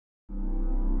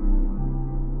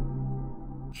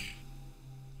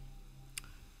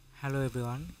Hello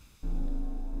everyone,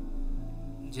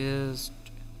 just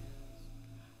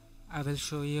I will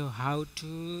show you how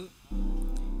to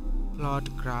plot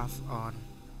graph on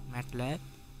Matlab.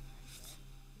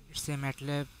 It's a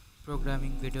Matlab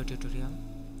programming video tutorial.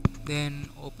 Then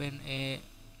open a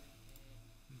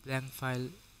blank file,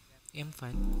 M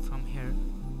file from here.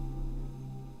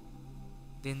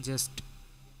 Then just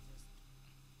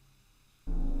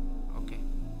okay,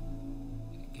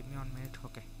 give me 1 minute.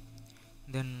 Okay,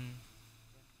 then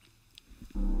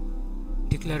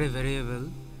declare a variable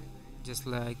just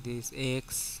like this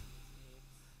x.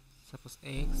 Suppose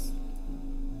x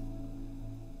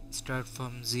start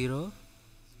from 0,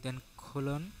 then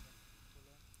colon.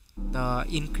 The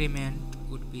increment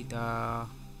would be the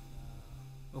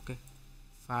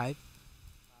 5,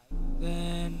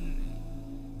 then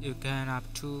you can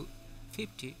up to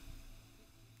 50.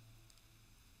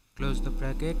 Close the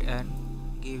bracket and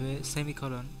give a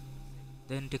semicolon,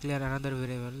 then declare another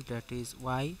variable, that is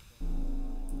y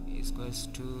is equals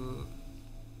to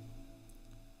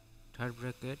third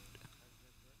bracket.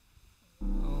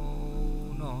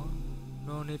 Oh no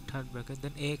need third bracket.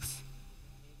 Then x,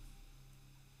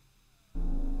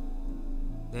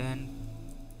 then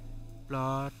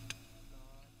plot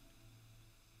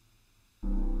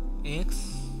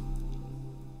x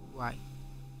y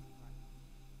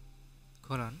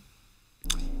colon.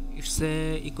 It's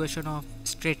a equation of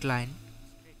straight line.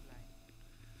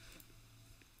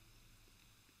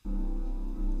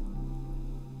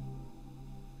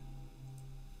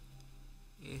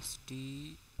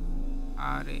 STRAIG,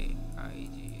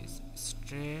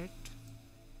 straight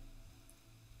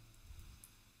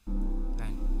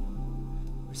line.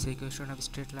 It's a equation of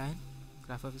straight line,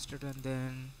 graph of straight line.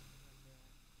 Then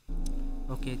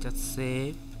just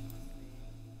save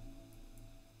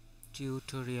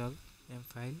tutorial m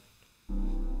file.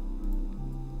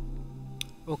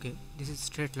 This is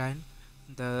straight line.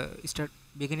 The start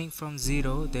beginning from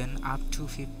 0, then up to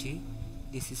 50.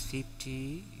 This is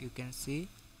 50, you can see.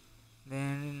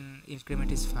 Then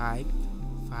increment is 5,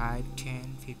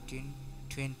 10, 15,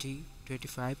 20,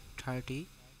 25, 30.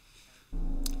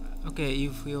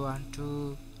 If you want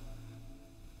to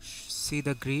see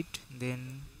the grid,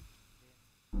 then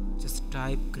just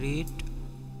type grid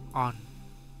on.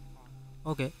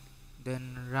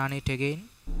 Then run it again.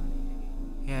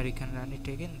 Here you can run it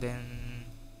again. Then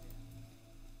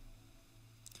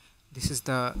this is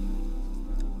the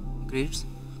grids.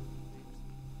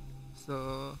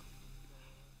 So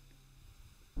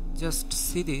just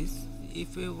see this.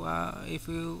 If you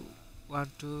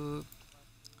want to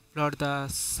plot the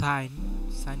sine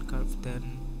curve,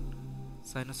 then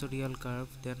sinusoidal curve,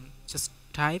 then just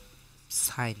type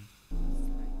sine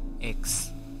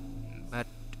x, but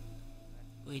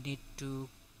we need to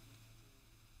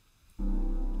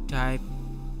type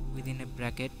within a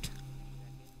bracket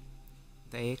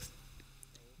the x.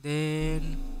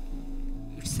 Then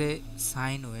it's a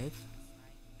sine wave,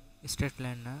 straight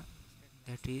line,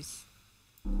 that is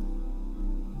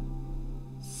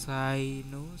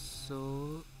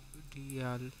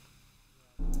sinusoidal,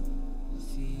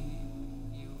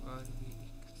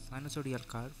 sinusoidal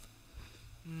curve.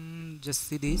 Just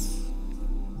see this.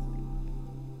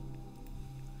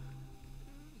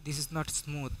 This is not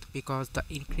smooth because the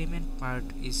increment part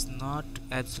is not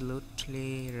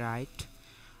absolutely right.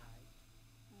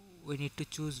 We need to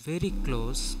choose very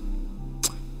close,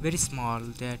 very small,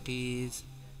 that is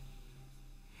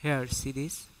here. See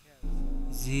this,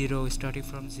 0, starting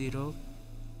from 0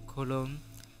 colon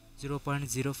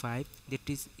 0.05, that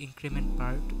is increment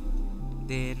part,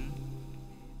 then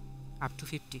up to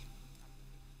 50.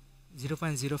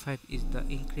 0.05 is the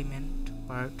increment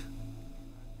part.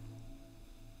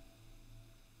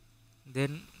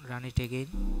 Then run it again.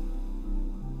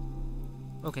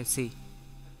 See,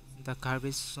 the curve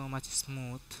is so much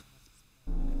smooth.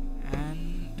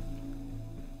 And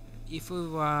if we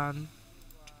want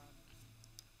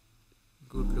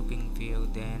good looking view,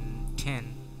 then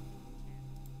 10.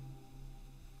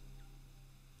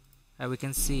 We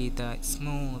can see the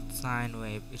smooth sine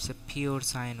wave. It's a pure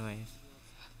sine wave.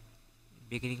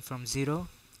 Beginning from 0,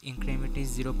 increment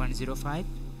is 0.05,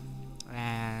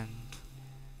 and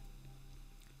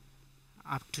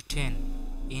up to 10,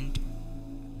 int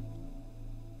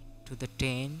to the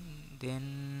 10,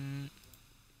 then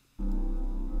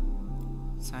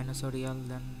sinusoidal.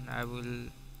 Then I will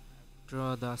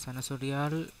draw the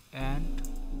sinusoidal and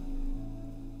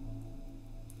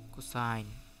cosine.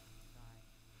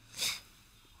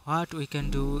 What we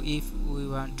can do, if we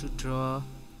want to draw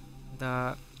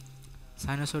the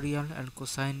sinusoidal and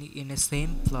cosine in a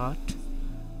same plot,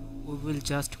 we will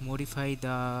just modify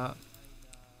the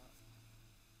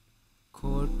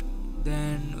code.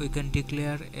 Then we can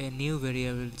declare a new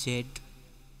variable z.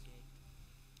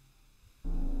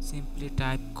 Simply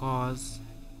type cos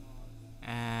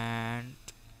and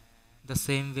the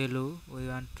same value. We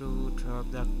want to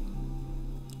drop the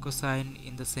cosine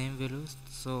in the same values,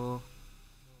 so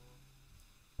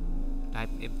type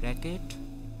a bracket,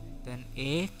 then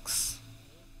x.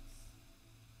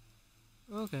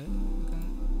 Okay,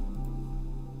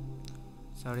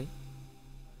 sorry,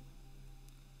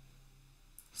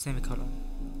 semicolon,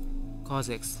 cos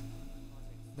x.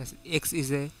 That's x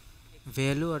is a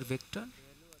value or vector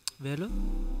value,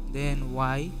 then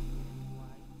y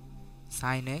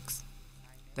sin x,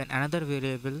 then another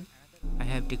variable I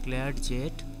have declared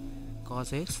z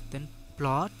cos x, then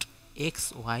plot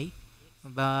x y.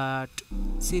 But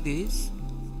see this,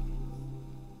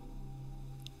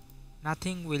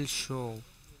 nothing will show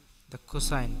the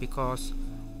cosine because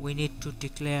we need to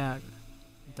declare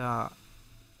the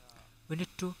we need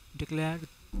to declare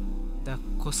the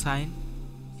cosine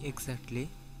exactly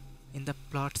in the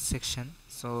plot section.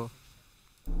 So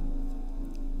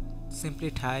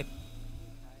simply type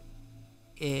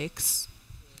x,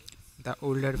 the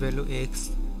older value x,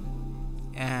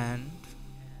 and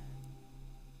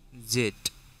z,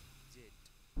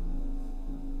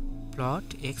 plot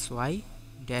xy,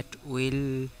 that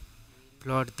will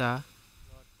plot the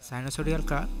sinusoidal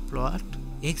curve, plot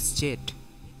xz,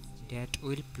 that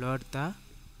will plot the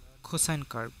cosine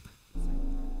curve.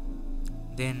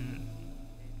 Then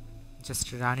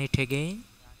just run it again.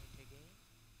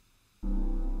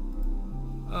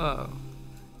 Oh,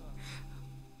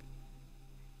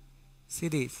 see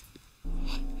this,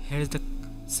 here is the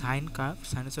sine curve,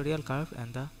 sinusoidal curve,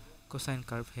 and the cosine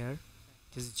curve here.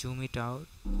 Just zoom it out,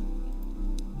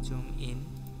 zoom in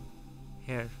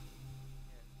here.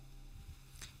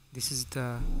 This is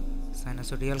the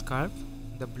sinusoidal curve,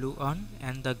 the blue one,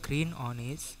 and the green one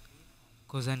is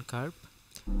cosine curve.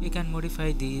 You can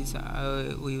modify these.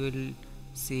 We will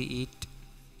see it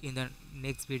in the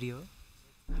next video,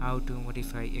 how to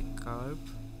modify a curve,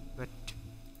 but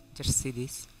just see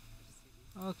this.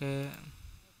 Okay,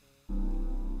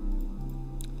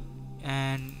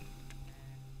 and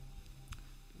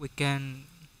we can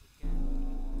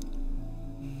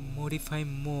modify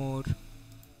more,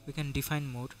 we can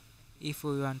define more. If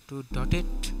we want to dotted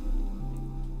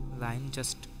line,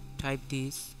 just type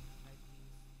this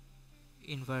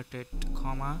inverted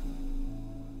comma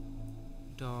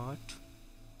dot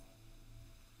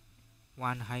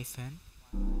one hyphen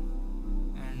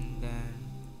and then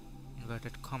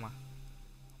inverted comma.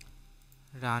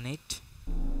 Run it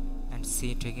and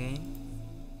see it again.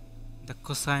 The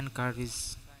cosine curve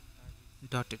is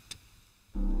dotted.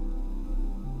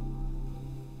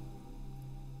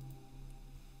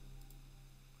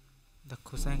 The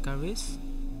cosine curve is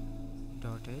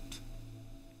dotted.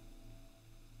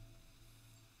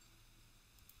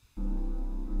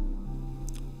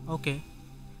 Okay,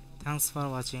 thanks for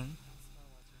watching,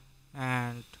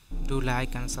 and do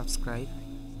like and subscribe.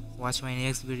 Watch my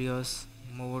next videos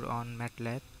more on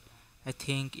Matlab. I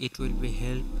think it will be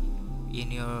help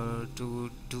in your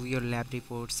to do your lab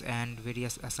reports and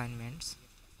various assignments.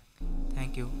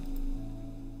 Thank you.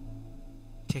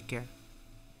 Take care.